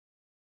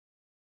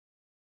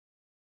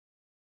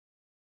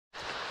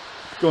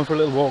going for a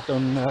little walk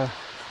down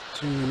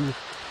to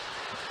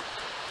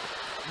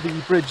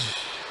the bridge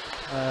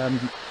I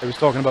was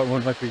talking about in one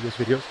of my previous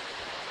videos.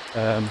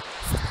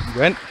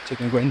 Gwen,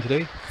 taking Gwen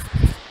today.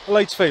 The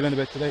light's failing a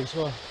bit today,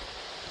 so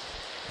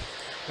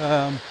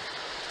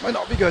might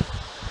not be good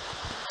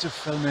to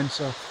film in,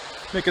 so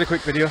make it a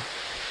quick video.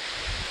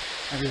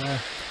 I'll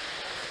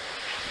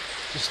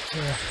just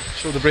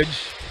show the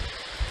bridge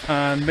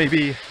and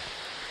maybe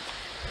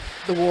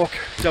the walk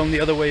down the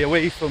other way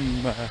away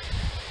from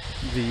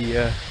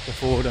the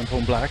Ford and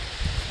Cwmtwrch.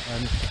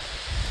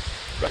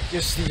 Right,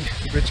 here's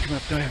the bridge coming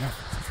up now.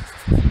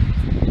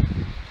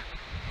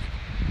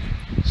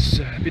 It's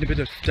been a bit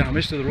of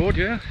damage to the road,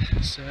 yeah.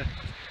 It's,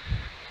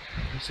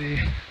 see,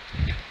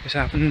 this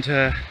happened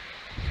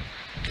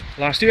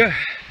last year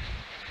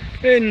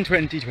in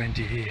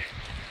 2020,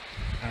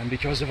 and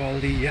because of all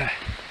the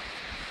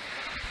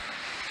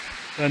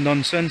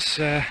nonsense,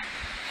 the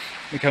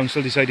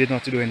council decided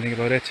not to do anything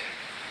about it.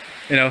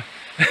 You know,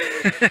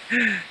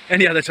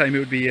 any other time it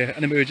would be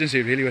an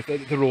emergency really, with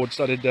the road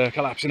started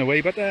collapsing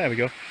away, but there we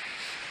go.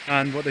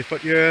 And what they've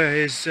put here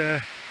is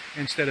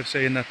instead of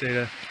saying that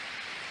they're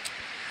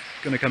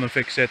going to come and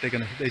fix it,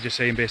 they're just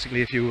saying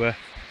basically if you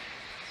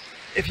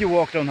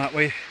walk down that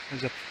way,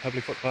 there's a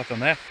public footpath on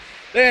there,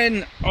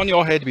 then on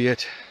your head be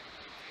it.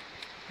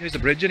 Here's the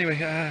bridge anyway.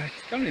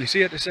 Can't really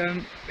see it.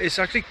 It's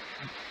actually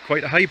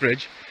quite a high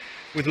bridge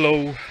with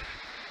low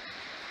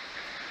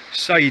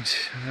sides.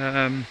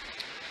 Not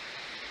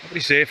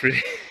very safe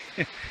really.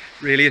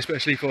 Really,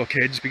 especially for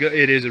kids, because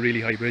it is a really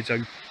high bridge.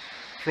 I'm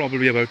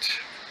probably about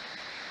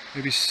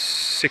maybe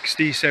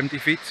 60-70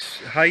 feet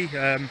high.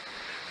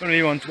 Don't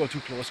really want to go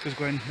too close because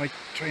Gwen might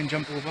try and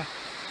jump over,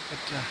 but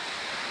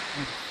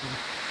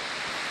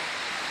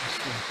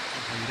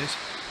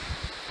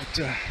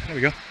there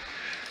we go.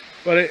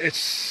 But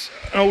it's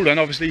an old one,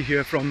 obviously,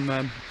 here from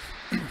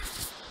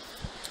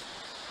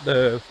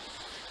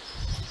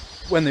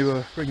when they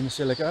were bringing the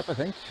silica up, I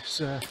think.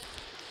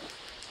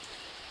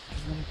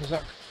 Because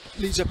that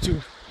leads up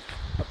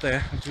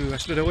there to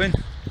Ystradowen.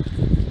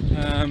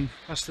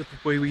 That's the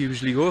way we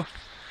usually go,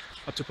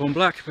 up to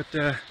Cwmtwrch, but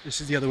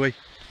this is the other way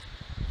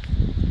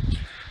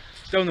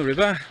down the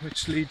river,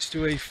 which leads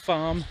to a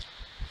farm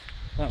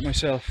that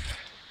myself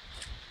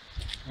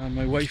and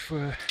my wife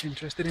were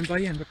interested in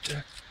buying,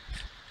 but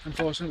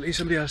unfortunately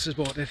somebody else has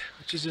bought it,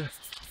 which is a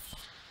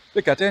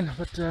bit gutting,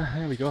 but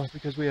there we go.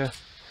 Because we are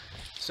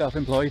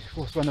self-employed,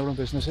 both run our own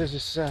businesses,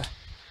 it's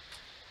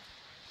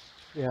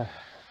yeah,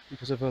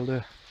 because of all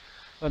the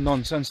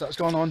nonsense that's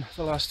gone on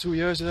for the last 2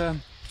 years,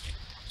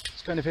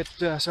 it's kind of hit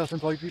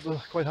self-employed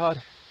people quite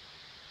hard.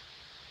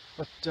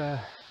 But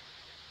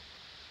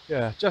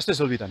yeah, justice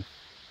will be done.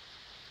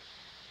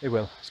 It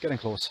will. It's getting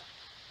close.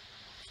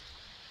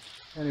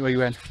 Anyway,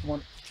 Gwen, come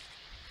on.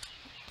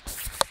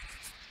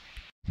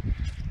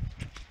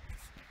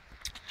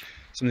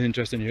 Something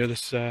interesting here.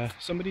 This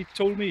somebody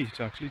told me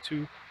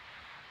to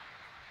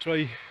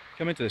try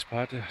come into this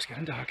part. It's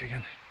getting dark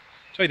again.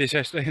 Tried this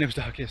yesterday and it was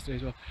dark yesterday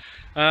as well.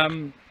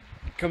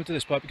 Come to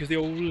this part because the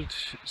old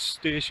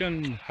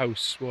station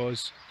house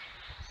was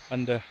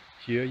under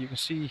here. You can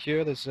see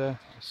here there's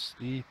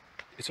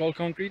it's all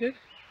concreted,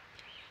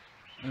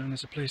 and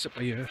there's a place up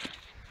here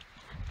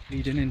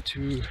leading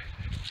into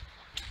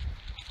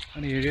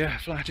an area, a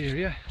flat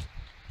area,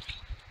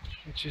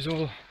 which is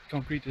all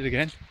concreted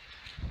again.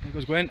 There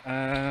goes Gwen.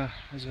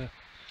 There's a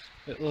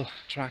little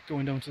track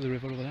going down to the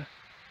river over there.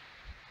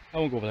 I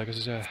won't go over there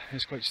because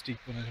it's quite steep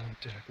when I don't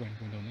go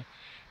going down there.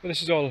 But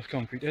this is all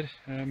concreted.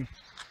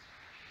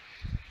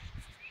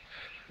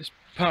 This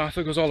path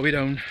goes all the way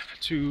down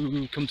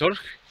to Cwmtwrch,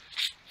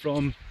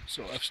 from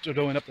sort of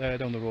Ystradowen up there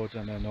down the road,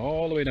 and then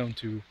all the way down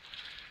to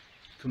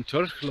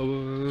Cwmtwrch,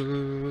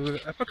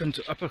 upper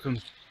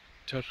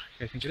Cwmtwrch,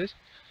 I think it is.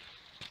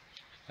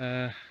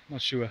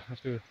 Not sure, I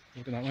have to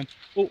look at that one.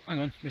 Oh, hang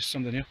on, missed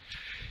something here.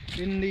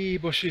 In the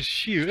bushes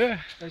here,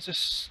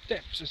 there's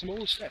some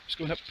old steps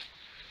going up.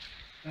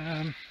 I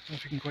don't know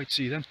if you can quite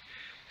see them.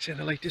 See,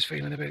 the light is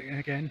failing a bit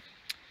again.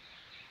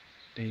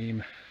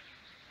 Damn.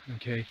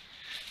 Okay.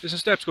 There's some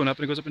steps going up,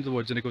 and it goes up into the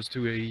woods, and it goes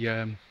to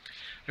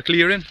a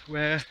clearing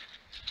where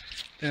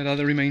there are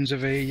the remains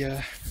of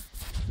a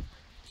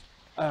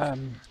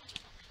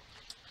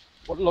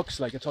what looks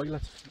like a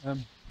toilet.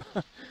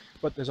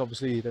 But there's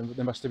obviously,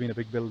 there must have been a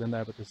big building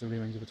there, but there's the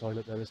remains of a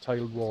toilet there. There's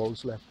tiled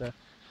walls left there.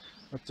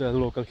 But the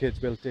local kids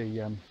built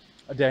a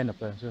den up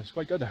there, so it's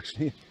quite good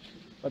actually.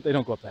 But they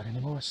don't go up there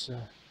anymore. It's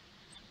a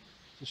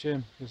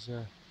shame, because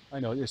I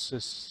know it's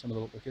some of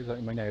the local kids,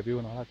 like my nephew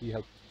and all that, he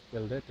helped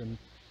build it, and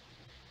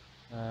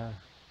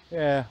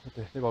yeah, but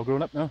they've all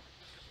grown up now.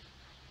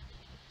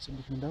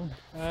 Somebody coming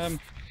down.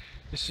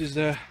 This is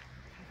the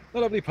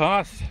lovely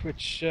path,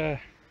 which as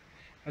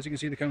you can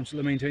see the council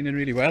are maintaining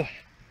really well.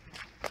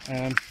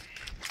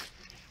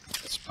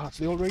 It's parts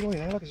of the old railway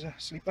there, look, there's a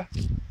sleeper.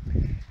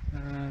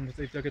 And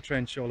they've dug a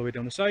trench all the way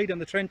down the side,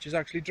 and the trench is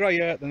actually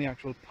drier than the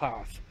actual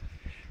path.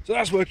 So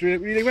that's worked really,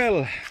 really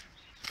well.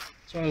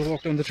 So I'll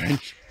walk down the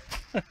trench.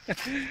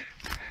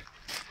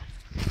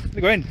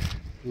 Go in.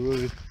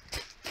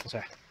 What's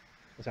that?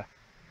 What's that?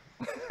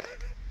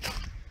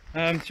 See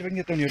if I can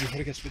get down here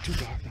before it gets a bit too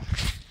dark now.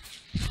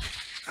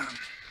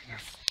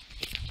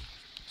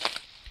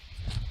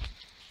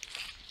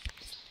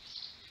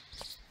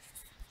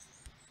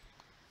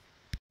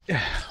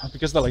 Yeah,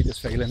 because the light is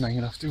failing, I'm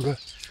gonna have to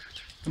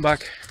come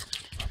back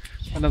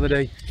another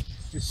day.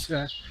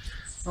 I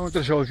wanted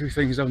to show a few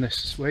things down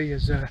this way.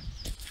 There's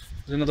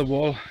another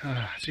wall.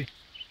 See,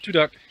 too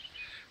dark.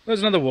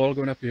 There's another wall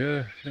going up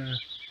here.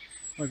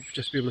 Might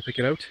just be able to pick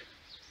it out.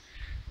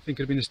 I think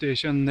it'll be in the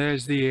station.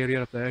 There's the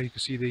area up there. You can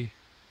see the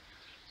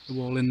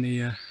wall in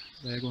the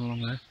there going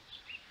along there.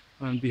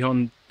 And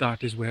beyond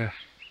that is where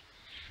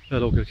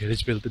the local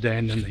kids built the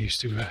den, and they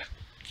used to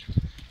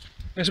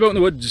mess about in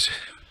the woods.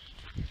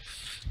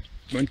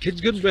 When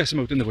kids could mess them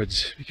out in the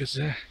woods, because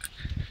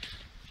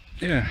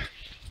yeah,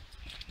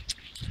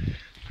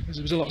 because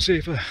it was a lot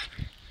safer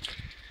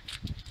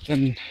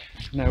than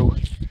now.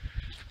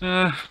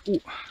 Oh,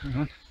 hang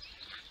on.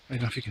 I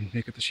don't know if you can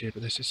make out the shape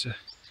of this. It's a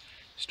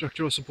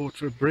structural support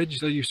for a bridge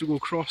that used to go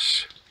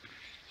across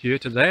here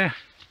to there,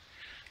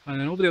 and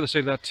then over the other side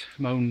of that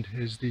mound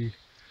is the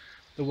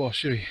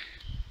washery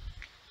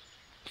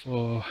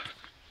for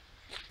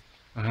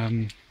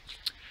anyway,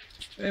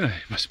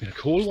 it must have been a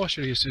coal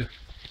washery,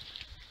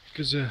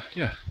 because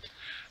yeah,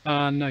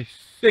 and I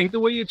think the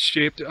way it's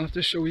shaped, I'll have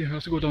to show you. I'll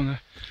have to go down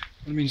there.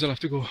 That means I'll have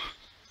to go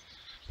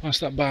past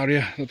that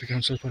barrier that the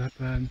council put up.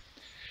 The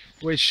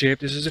way it's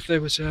shaped is as if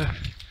there was a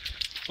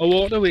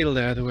water wheel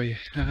there, the way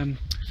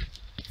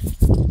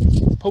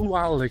pole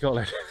wall they call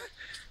it,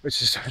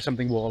 which is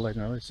something wall, I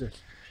don't know. It's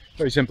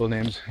very simple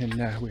names in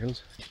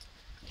Wales.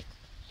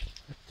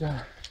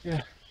 But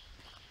yeah,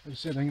 as I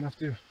said, I'm gonna have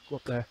to go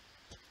up there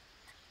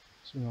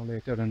sooner or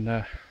later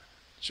and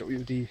show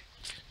you the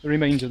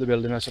remains of the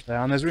building that's up there.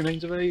 And there's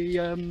remains of a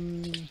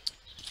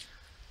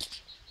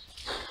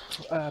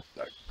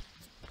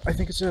I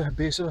think it's a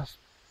base of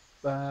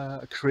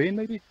a crane,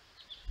 maybe.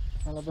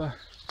 I'll go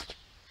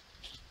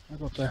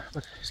up there,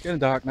 but it's getting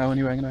dark now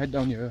anyway. I'm gonna head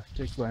down here,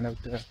 take Gwen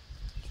out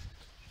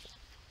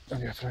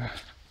down here for an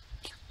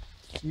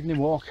evening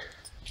walk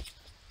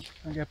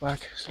and get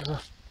back, so I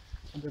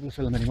won't be able to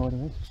film anymore, I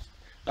don't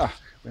think.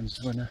 Gwen's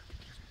going to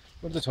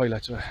the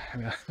toilet, so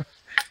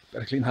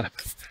better clean that up.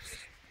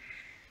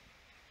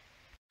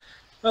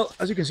 Well,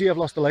 as you can see, I've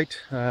lost the light.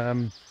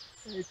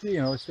 It's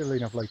still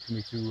enough light for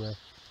me to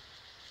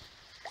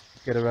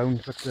get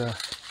around, but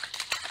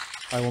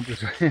I won't be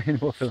doing any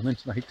more filming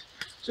tonight.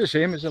 It's a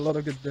shame. There's a lot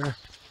of good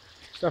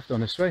stuff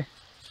down this way.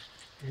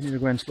 You can hear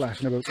Gwen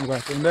splashing about in the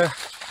background there,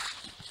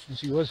 and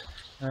she was.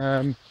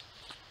 But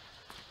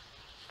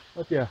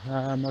yeah,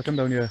 I'll come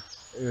down here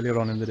earlier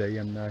on in the day,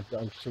 and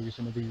I'll show you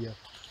some of the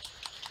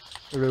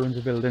ruins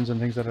of buildings and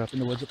things that are up in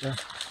the woods up there.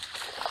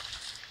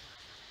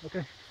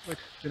 Okay, right,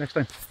 see you next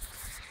time.